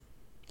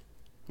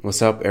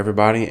What's up,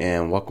 everybody,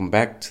 and welcome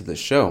back to the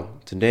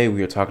show. Today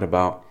we are talking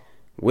about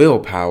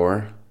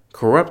willpower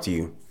corrupt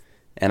you.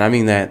 And I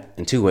mean that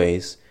in two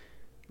ways.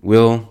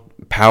 Will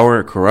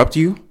power corrupt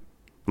you?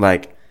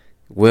 Like,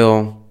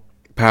 will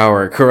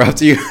power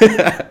corrupt you?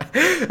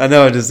 I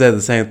know I just said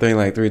the same thing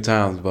like 3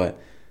 times, but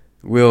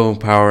will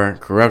power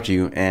corrupt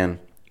you? And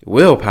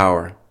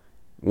willpower,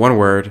 one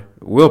word,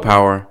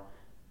 willpower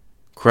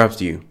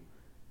corrupts you.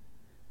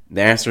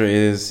 The answer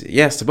is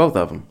yes to both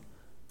of them.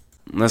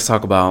 Let's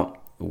talk about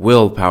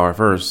willpower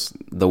first,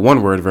 the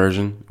one word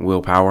version,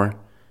 willpower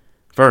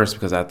first,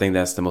 because I think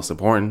that's the most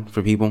important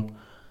for people.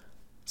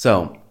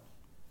 So,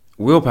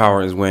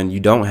 willpower is when you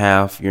don't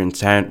have your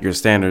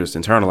standards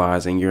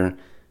internalized and you're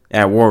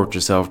at war with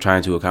yourself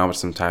trying to accomplish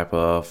some type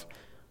of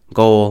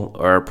goal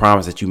or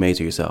promise that you made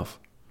to yourself.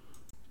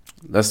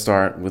 Let's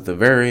start with a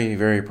very,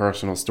 very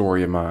personal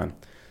story of mine.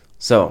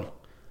 So,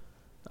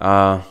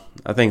 I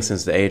think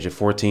since the age of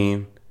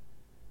 14,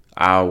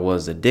 I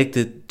was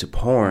addicted to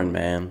porn,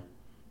 man.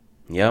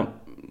 Yep,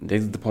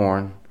 addicted to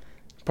porn.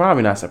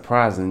 Probably not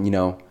surprising,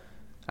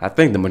 I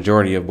think the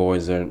majority of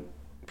boys are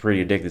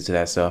pretty addicted to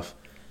that stuff.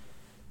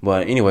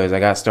 But anyways, I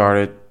got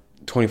started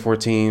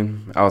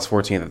 2014. I was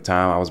 14 at the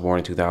time. I was born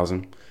in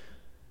 2000.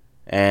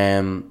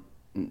 And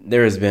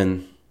there has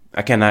been,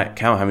 I cannot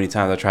count how many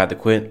times I tried to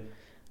quit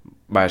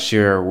by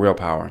sheer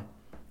willpower,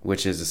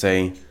 which is to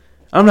say,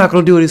 I'm not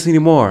going to do this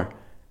anymore.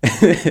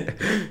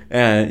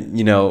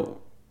 And,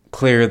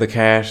 clear the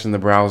cache in the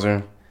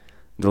browser,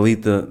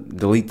 delete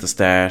the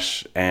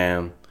stash,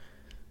 and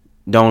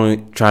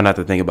try not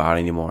to think about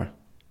it anymore.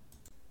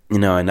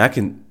 And I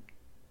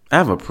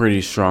have a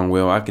pretty strong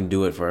will. I can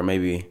do it for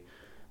maybe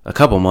a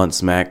couple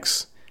months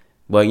max.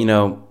 But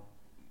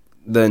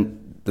the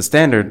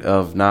standard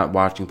of not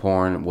watching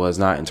porn was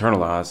not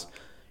internalized.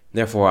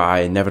 Therefore, I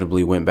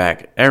inevitably went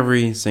back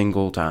every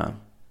single time.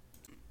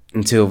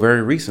 Until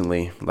very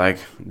recently, like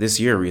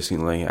this year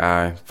recently,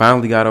 I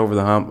finally got over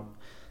the hump.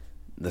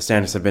 The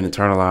standards have been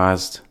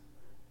internalized.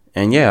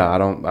 And I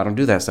don't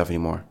do that stuff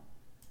anymore.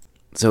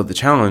 So the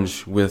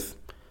challenge with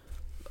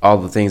all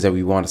the things that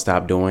we want to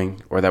stop doing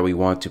or that we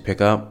want to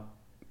pick up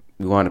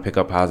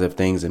positive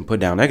things and put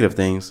down negative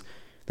things.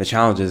 The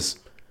challenge is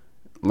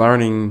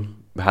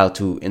learning how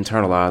to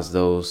internalize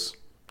those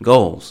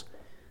goals.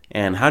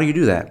 And how do you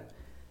do that?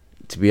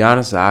 To be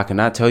honest, I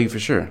cannot tell you for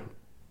sure.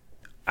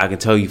 I can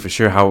tell you for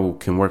sure how it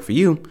can work for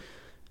you.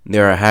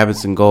 There are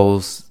habits and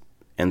goals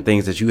and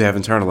things that you have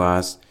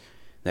internalized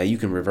that you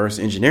can reverse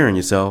engineer in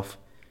yourself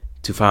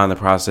to find the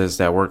process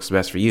that works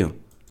best for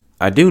you.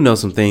 I do know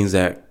some things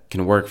that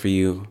can work for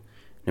you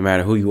no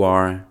matter who you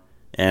are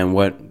and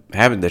what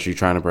habit that you're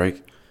trying to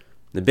break.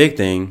 The big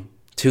thing,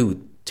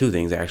 two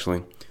things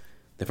actually.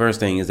 The first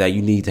thing is that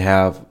you need to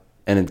have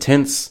an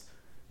intense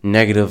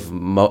negative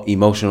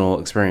emotional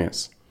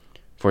experience.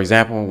 For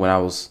example, when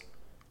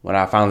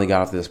I finally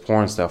got off this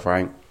porn stuff,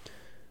 right?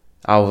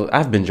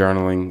 I've been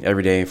journaling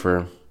every day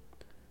for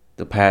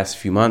the past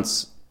few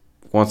months,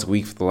 once a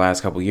week for the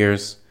last couple of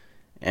years.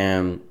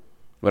 And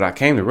what I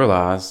came to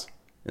realize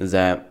is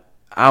that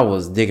I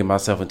was digging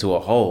myself into a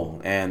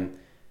hole. And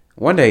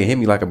one day it hit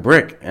me like a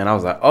brick. And I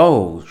was like,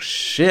 oh,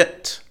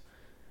 shit.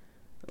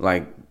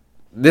 Like,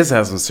 this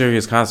has some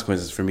serious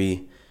consequences for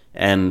me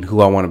and who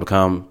I want to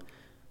become,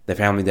 the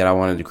family that I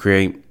wanted to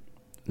create,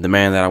 the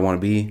man that I want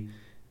to be,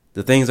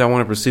 the things I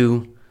want to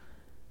pursue.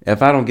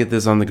 If I don't get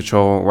this under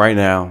control right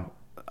now,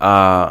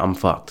 I'm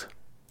fucked.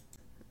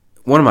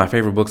 One of my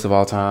favorite books of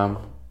all time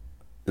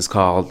is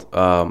called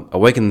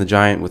Awaken the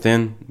Giant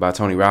Within by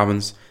Tony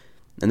Robbins.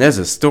 And there's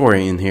a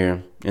story in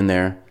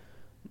there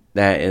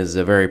that is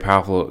a very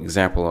powerful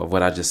example of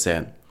what I just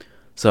said.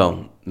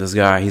 So this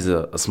guy, he's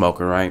a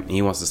smoker, right? And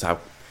he wants to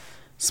stop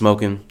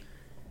smoking.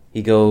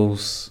 He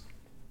goes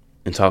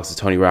and talks to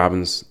Tony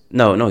Robbins.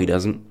 No, he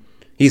doesn't.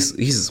 He's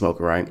a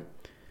smoker, right?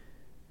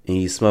 And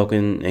he's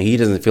smoking, and he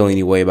doesn't feel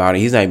any way about it.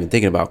 He's not even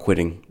thinking about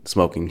quitting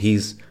smoking.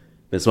 He's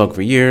been smoking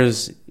for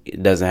years.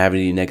 It doesn't have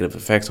any negative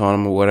effects on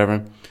him or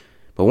whatever.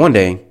 But one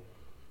day,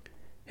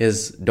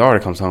 his daughter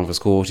comes home from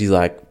school. She's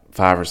like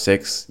 5 or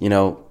 6, in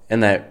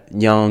that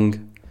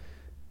young,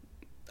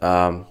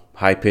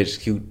 high-pitched,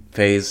 cute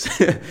phase,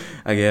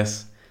 I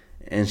guess.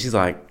 And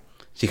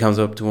she comes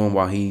up to him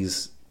while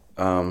he's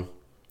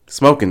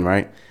smoking,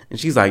 right? And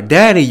she's like,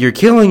 Daddy, you're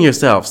killing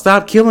yourself.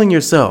 Stop killing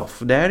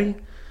yourself, Daddy.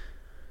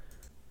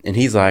 And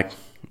he's like,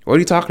 what are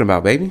you talking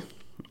about, baby?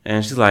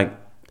 And she's like,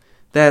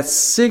 that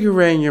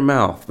cigarette in your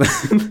mouth.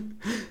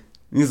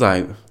 He's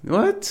like,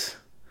 what?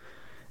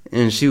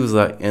 And she was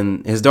like,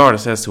 and his daughter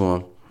says to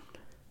him,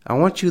 I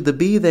want you to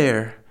be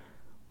there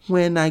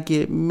when I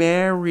get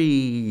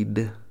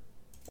married.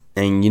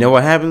 And you know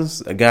what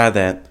happens? A guy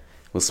that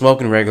was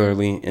smoking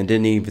regularly and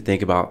didn't even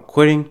think about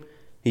quitting,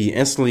 he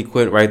instantly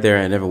quit right there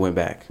and never went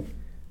back.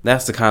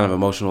 That's the kind of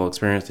emotional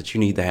experience that you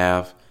need to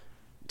have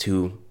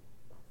to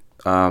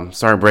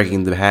start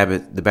breaking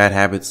the bad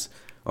habits,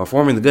 or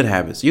forming the good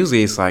habits.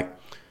 Usually it's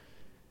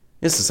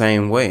the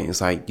same way. It's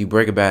like you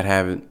break a bad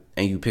habit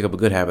and you pick up a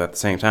good habit at the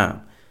same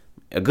time.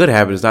 A good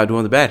habit is not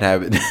doing the bad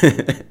habit.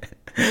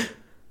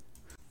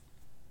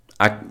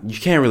 you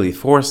can't really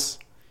force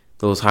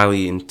those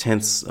highly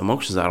intense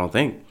emotions, I don't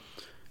think,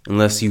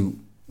 unless you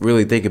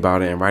really think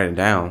about it and write it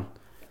down,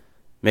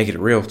 make it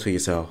real to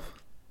yourself.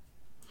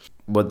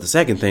 But the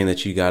second thing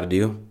that you got to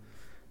do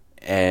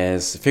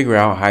is figure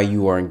out how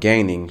you are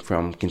gaining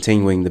from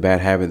continuing the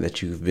bad habit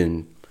that you've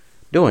been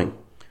doing.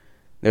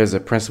 There's a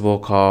principle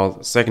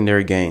called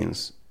secondary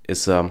gains.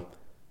 It's I'm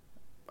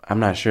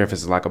not sure if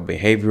it's like a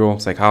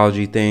behavioral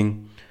psychology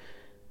thing,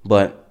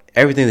 but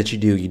everything that you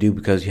do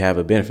because you have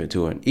a benefit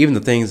to it. Even the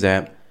things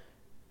that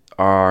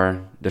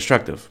are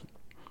destructive.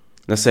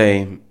 Let's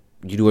say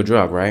you do a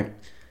drug, right?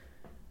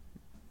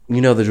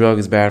 You know the drug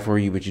is bad for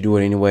you, but you do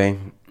it anyway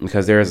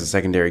because there is a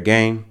secondary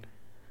gain.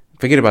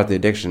 Forget about the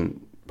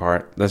addiction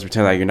part. Let's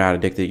pretend like you're not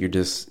addicted. You're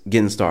just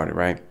getting started,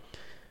 right?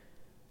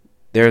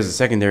 There's a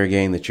secondary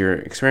gain that you're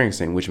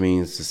experiencing, which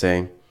means to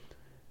say,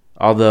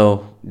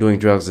 although doing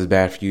drugs is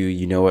bad for you,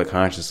 you know it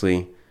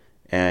consciously,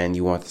 and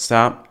you want to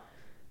stop,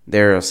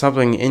 there is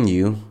something in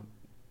you,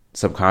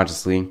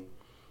 subconsciously,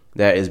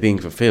 that is being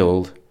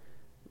fulfilled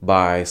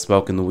by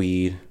smoking the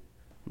weed,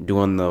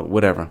 doing the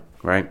whatever,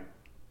 right?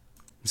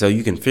 So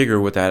you can figure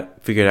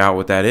out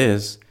what that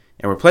is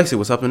and replace it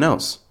with something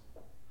else.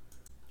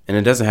 And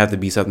it doesn't have to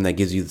be something that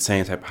gives you the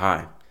same type of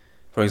high.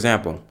 For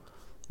example,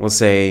 let's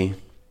say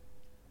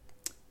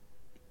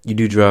you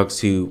do drugs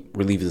to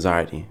relieve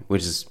anxiety,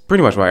 which is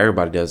pretty much why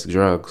everybody does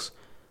drugs,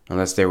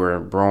 unless they were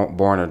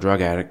born a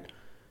drug addict.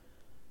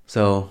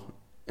 So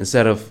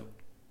instead of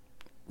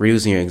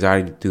reducing your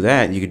anxiety through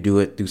that, you could do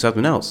it through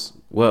something else.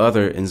 What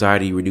other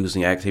anxiety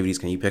reducing activities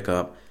can you pick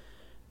up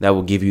that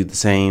will give you the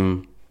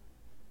same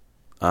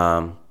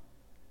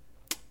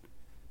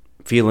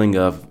feeling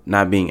of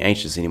not being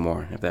anxious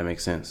anymore, if that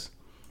makes sense?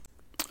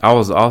 I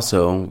was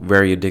also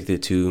very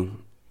addicted to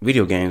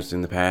video games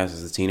in the past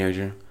as a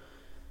teenager.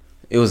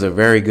 It was a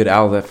very good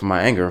outlet for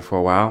my anger for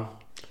a while.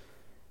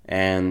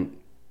 And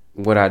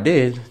what I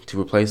did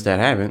to replace that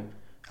habit,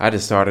 I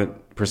just started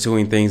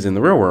pursuing things in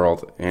the real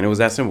world. And it was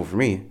that simple for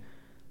me.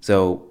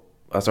 So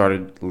I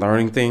started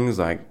learning things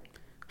like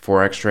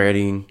Forex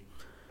trading,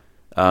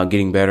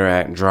 getting better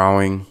at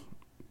drawing,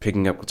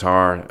 picking up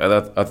guitar,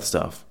 other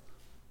stuff.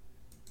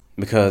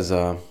 Because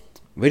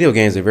video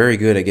games are very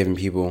good at giving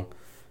people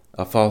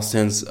a false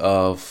sense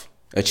of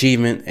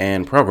achievement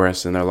and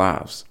progress in their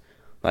lives.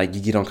 Like you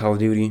get on Call of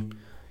Duty,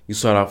 you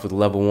start off with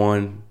level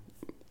 1,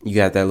 you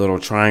got that little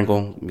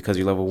triangle because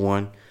you're level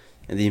 1,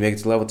 and then you make it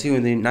to level 2,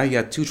 and then now you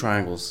got 2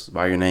 triangles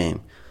by your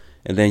name.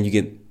 And then you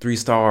get 3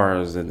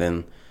 stars, and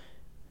then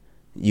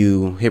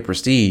you hit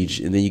prestige,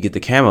 and then you get the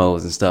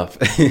camos and stuff.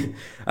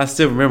 I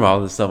still remember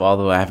all this stuff,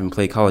 although I haven't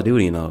played Call of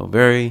Duty in a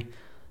very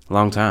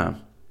long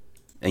time.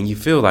 And you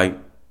feel like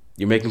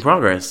you're making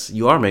progress.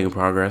 You are making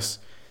progress.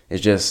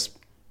 It's just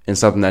in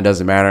something that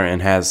doesn't matter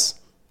and has,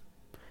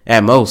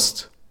 at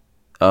most,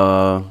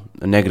 a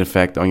negative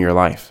effect on your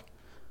life.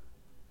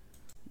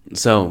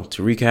 So,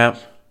 to recap,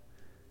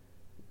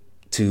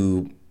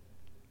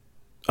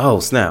 oh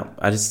snap,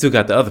 I just still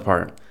got the other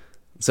part.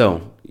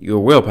 So, your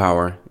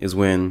willpower is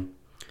when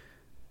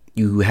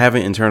you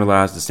haven't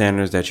internalized the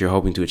standards that you're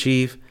hoping to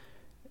achieve.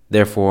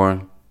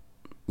 Therefore,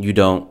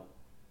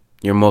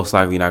 you're most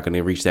likely not going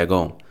to reach that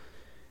goal.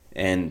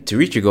 And to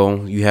reach your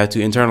goal, you have to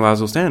internalize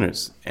those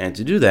standards. And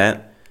to do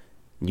that,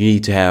 you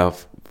need to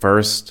have,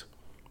 first,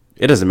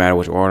 it doesn't matter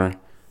which order,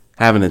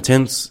 have an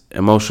intense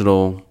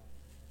emotional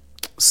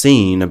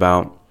scene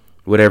about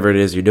whatever it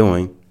is you're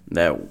doing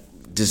that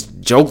just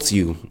jolts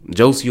you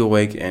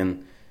awake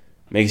and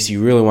makes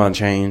you really want to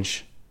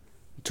change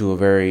to a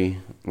very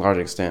large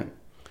extent.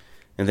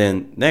 And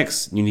then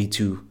next, you need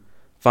to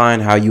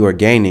find how you are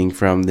gaining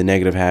from the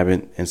negative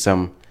habit in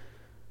some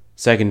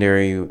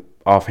secondary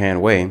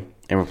offhand way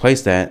and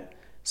replace that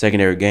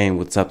secondary gain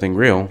with something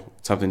real,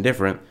 something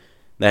different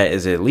that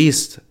is at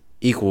least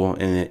equal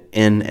in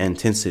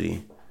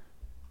intensity.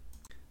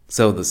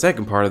 So the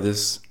second part of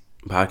this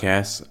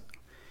podcast,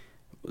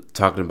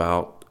 talking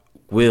about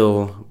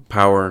will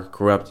power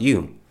corrupt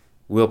you?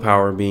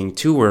 Willpower being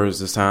 2 words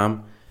this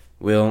time.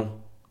 Will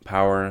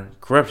power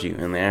corrupt you?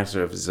 And the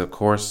answer is, of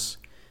course,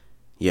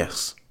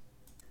 yes.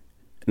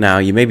 Now,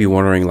 you may be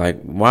wondering,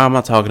 why am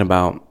I talking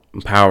about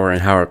power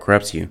and how it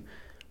corrupts you?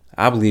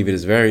 I believe it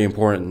is very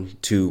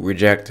important to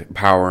reject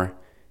power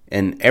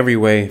in every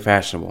way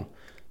fashionable.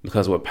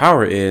 Because what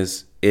power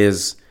is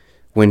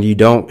when you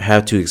don't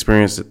have to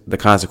experience the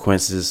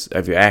consequences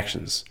of your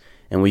actions.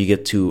 And when you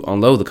get to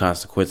unload the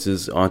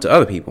consequences onto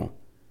other people.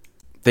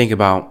 Think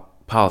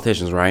about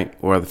politicians, right?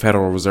 Or the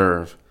Federal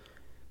Reserve.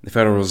 The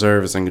Federal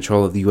Reserve is in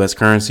control of the U.S.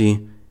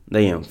 currency.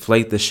 They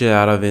inflate the shit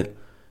out of it.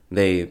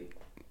 They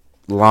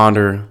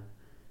launder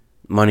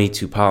money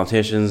to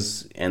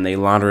politicians, and they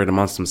launder it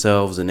amongst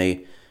themselves, and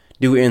they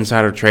do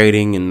insider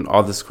trading and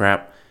all this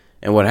crap.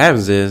 And what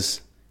happens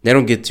is they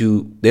don't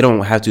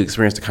have to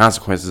experience the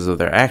consequences of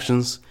their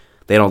actions.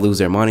 They don't lose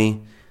their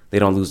money. They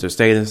don't lose their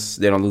status.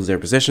 They don't lose their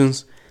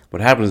positions.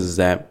 What happens is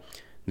that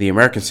the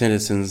American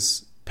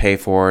citizens pay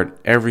for it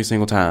every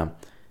single time.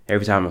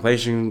 Every time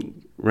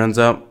inflation runs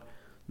up,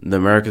 the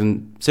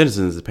American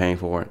citizens are paying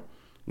for it.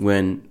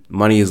 when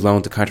money is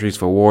loaned to countries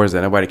for wars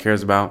that nobody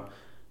cares about,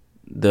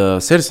 the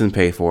citizens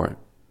pay for it.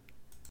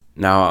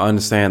 Now, I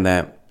understand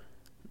that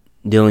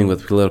dealing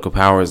with political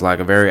power is like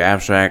a very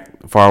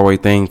abstract, faraway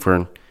thing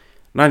for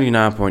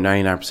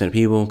 99.99% of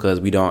people, because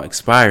we don't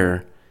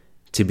aspire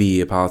to be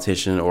a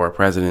politician or a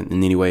president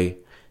in any way,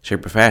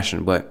 shape, or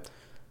fashion. But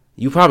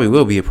you probably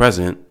will be a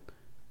president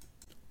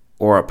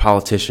or a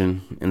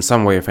politician in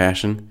some way or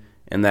fashion.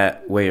 And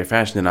that way or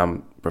fashion that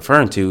I'm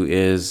referring to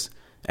is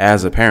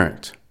as a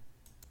parent.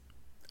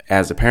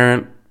 As a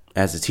parent,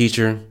 as a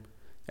teacher,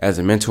 as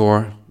a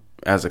mentor,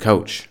 as a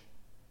coach.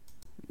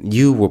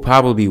 You will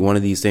probably be one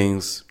of these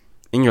things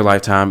in your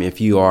lifetime. If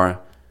you're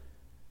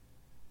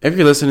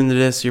listening to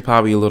this, you're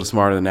probably a little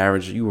smarter than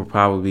average. You will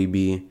probably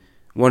be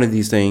one of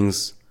these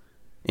things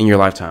in your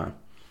lifetime.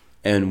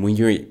 And when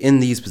you're in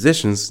these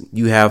positions,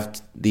 you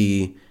have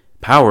the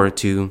power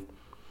to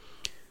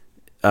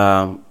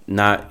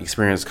not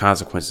experience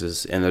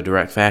consequences in a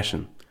direct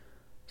fashion.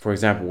 For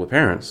example, with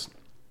parents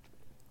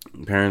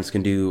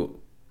can do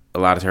a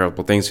lot of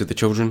terrible things to the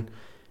children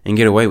and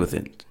get away with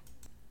it.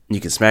 You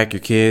can smack your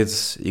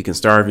kids, you can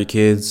starve your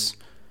kids,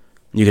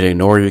 you can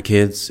ignore your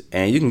kids,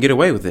 and you can get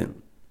away with it,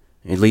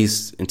 at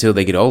least until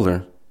they get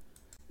older.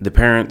 The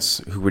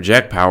parents who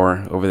reject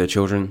power over their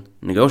children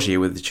negotiate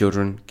with the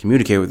children,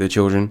 communicate with their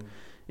children,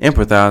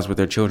 empathize with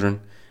their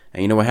children,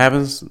 and you know what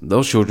happens?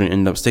 Those children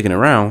end up sticking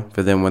around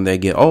for them when they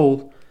get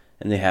old,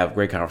 and they have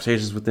great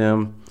conversations with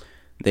them.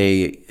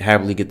 They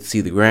happily get to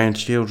see the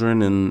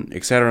grandchildren, and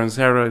et cetera,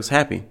 It's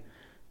happy.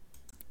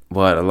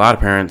 But a lot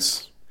of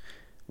parents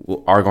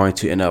are going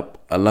to end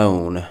up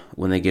alone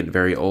when they get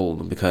very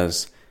old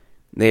because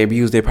they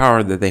abuse their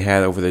power that they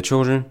had over their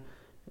children,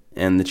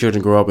 and the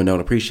children grow up and don't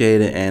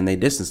appreciate it, and they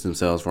distance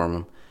themselves from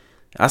them.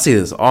 I see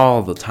this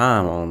all the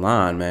time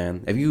online,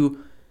 man. If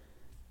you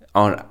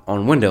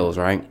on Windows,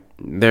 right,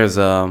 there's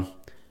a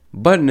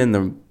button in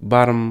the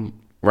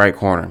bottom right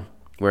corner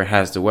where it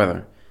has the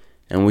weather,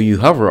 and when you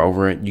hover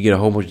over it, you get a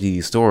whole bunch of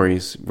these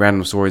stories,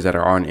 random stories that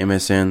are on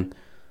MSN,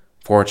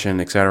 Fortune,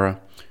 etc.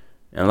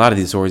 And a lot of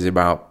these stories are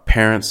about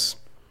parents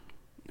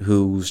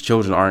whose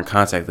children aren't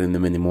contacting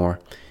them anymore.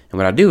 And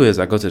what I do is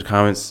I go to the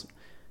comments,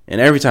 and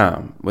every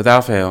time,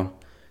 without fail,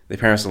 the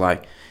parents are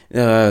like,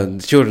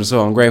 the children are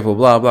so ungrateful,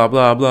 blah, blah,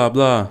 blah, blah,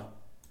 blah.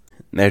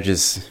 And they're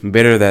just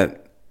bitter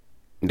that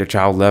their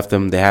child left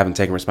them. They haven't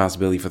taken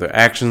responsibility for their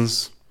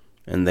actions,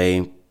 and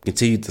they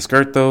continue to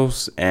skirt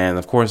those. And,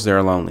 of course,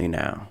 they're lonely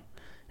now.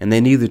 And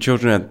they need their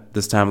children at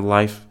this time of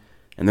life,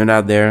 and they're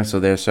not there, so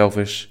they're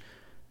selfish,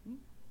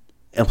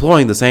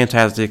 employing the same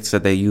tactics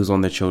that they use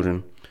on their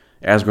children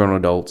as grown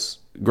adults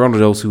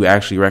who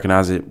actually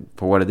recognize it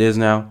for what it is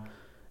now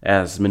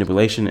as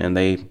manipulation, and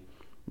they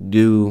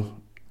do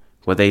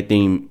what they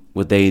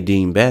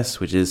deem best,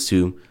 which is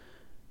to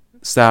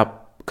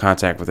stop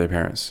contact with their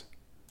parents.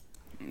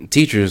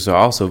 Teachers are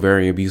also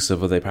very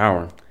abusive of their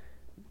power.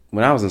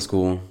 When I was in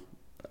school,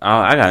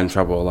 I got in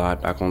trouble a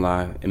lot, not gonna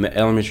lie. In the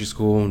elementary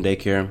school,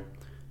 daycare,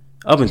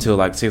 up until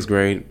like 6th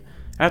grade.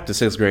 After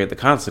 6th grade, the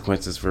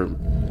consequences for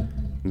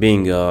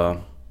being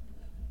a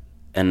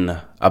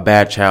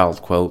bad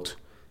child, quote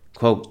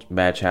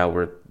bad child,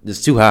 were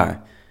just too high.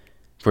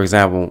 For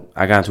example,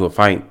 I got into a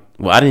fight.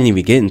 Well, I didn't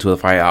even get into a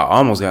fight. I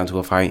almost got into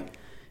a fight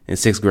in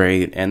 6th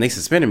grade, and they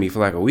suspended me for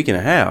like a week and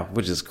a half,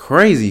 which is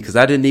crazy because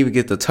I didn't even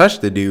get to touch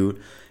the dude.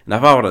 And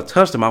if I would have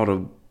touched him, I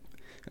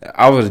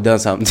would have done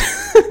something.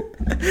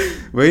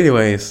 But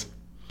anyways,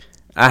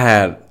 I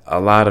had a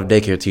lot of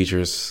daycare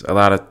teachers, a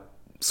lot of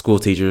school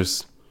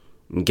teachers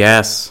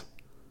gas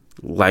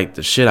like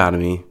the shit out of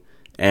me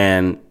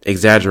and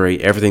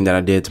exaggerate everything that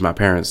I did to my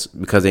parents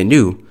because they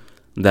knew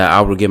that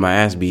I would get my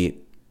ass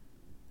beat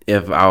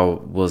if I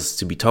was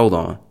to be told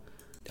on.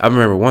 I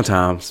remember one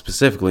time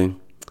specifically,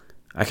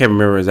 I can't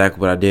remember exactly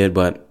what I did,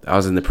 but I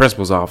was in the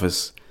principal's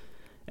office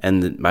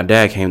and my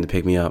dad came to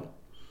pick me up.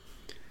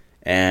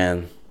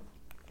 And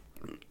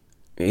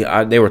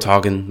they were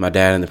talking, my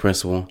dad and the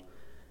principal,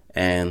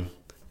 and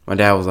my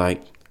dad was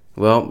like,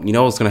 well, you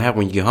know what's going to happen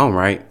when you get home,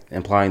 right?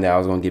 Implying that I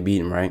was going to get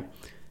beaten, right?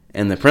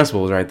 And the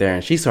principal was right there,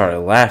 and she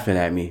started laughing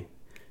at me.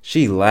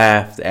 She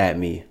laughed at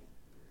me.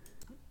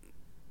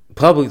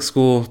 Public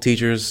school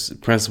teachers,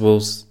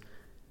 principals,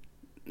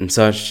 and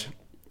such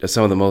are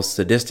some of the most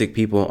sadistic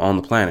people on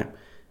the planet,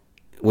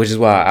 which is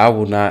why I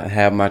will not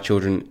have my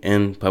children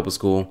in public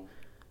school,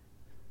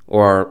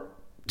 or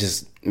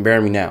just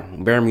bear me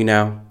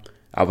now.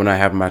 I will not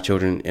have my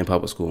children in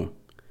public school.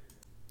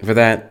 For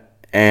that,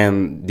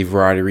 and the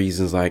variety of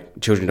reasons, like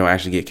children don't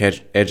actually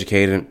get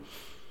educated.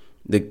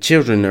 The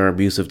children are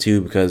abusive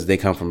too because they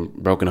come from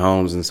broken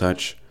homes and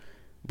such.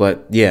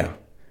 But yeah,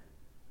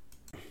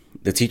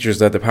 the teachers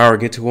let the power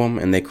get to them,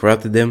 and they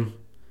corrupted them.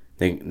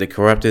 They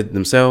corrupted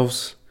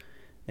themselves,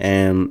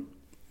 and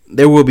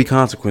there will be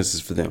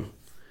consequences for them.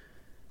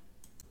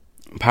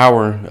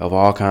 Power of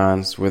all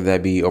kinds, whether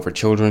that be over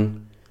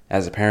children,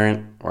 as a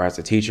parent, or as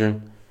a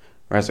teacher,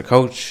 or as a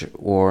coach,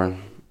 or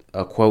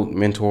a quote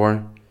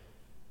mentor,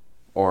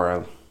 or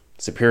a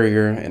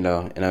superior in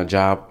a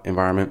job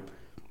environment.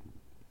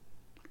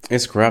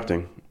 It's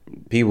corrupting.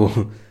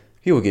 People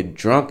people get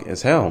drunk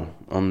as hell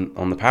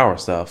on the power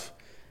stuff,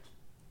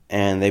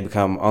 and they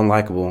become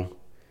unlikable,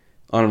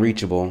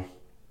 unreachable,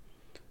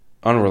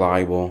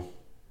 unreliable,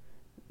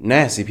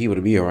 nasty people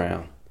to be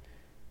around.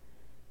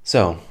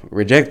 So,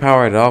 reject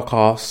power at all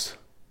costs.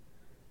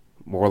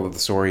 Moral of the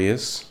story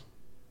is,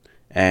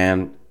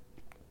 and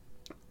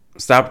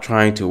stop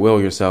trying to will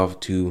yourself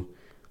to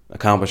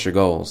accomplish your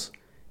goals.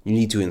 You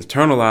need to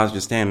internalize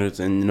your standards,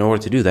 and in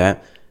order to do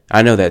that,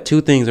 I know that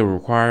two things are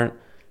required,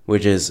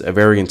 which is a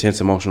very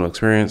intense emotional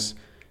experience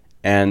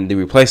and the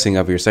replacing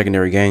of your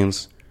secondary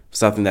gains for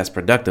something that's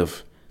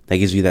productive, that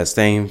gives you that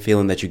same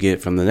feeling that you get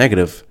from the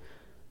negative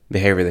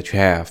behavior that you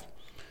have.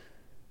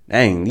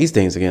 Dang, these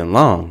things are getting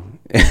long.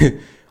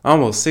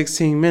 Almost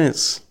 16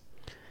 minutes.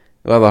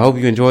 Well, I hope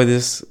you enjoyed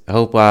this. I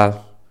hope I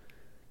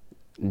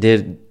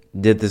did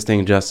this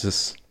thing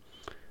justice.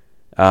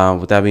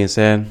 With that being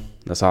said,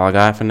 that's all I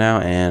got for now,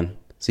 and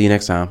see you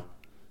next time.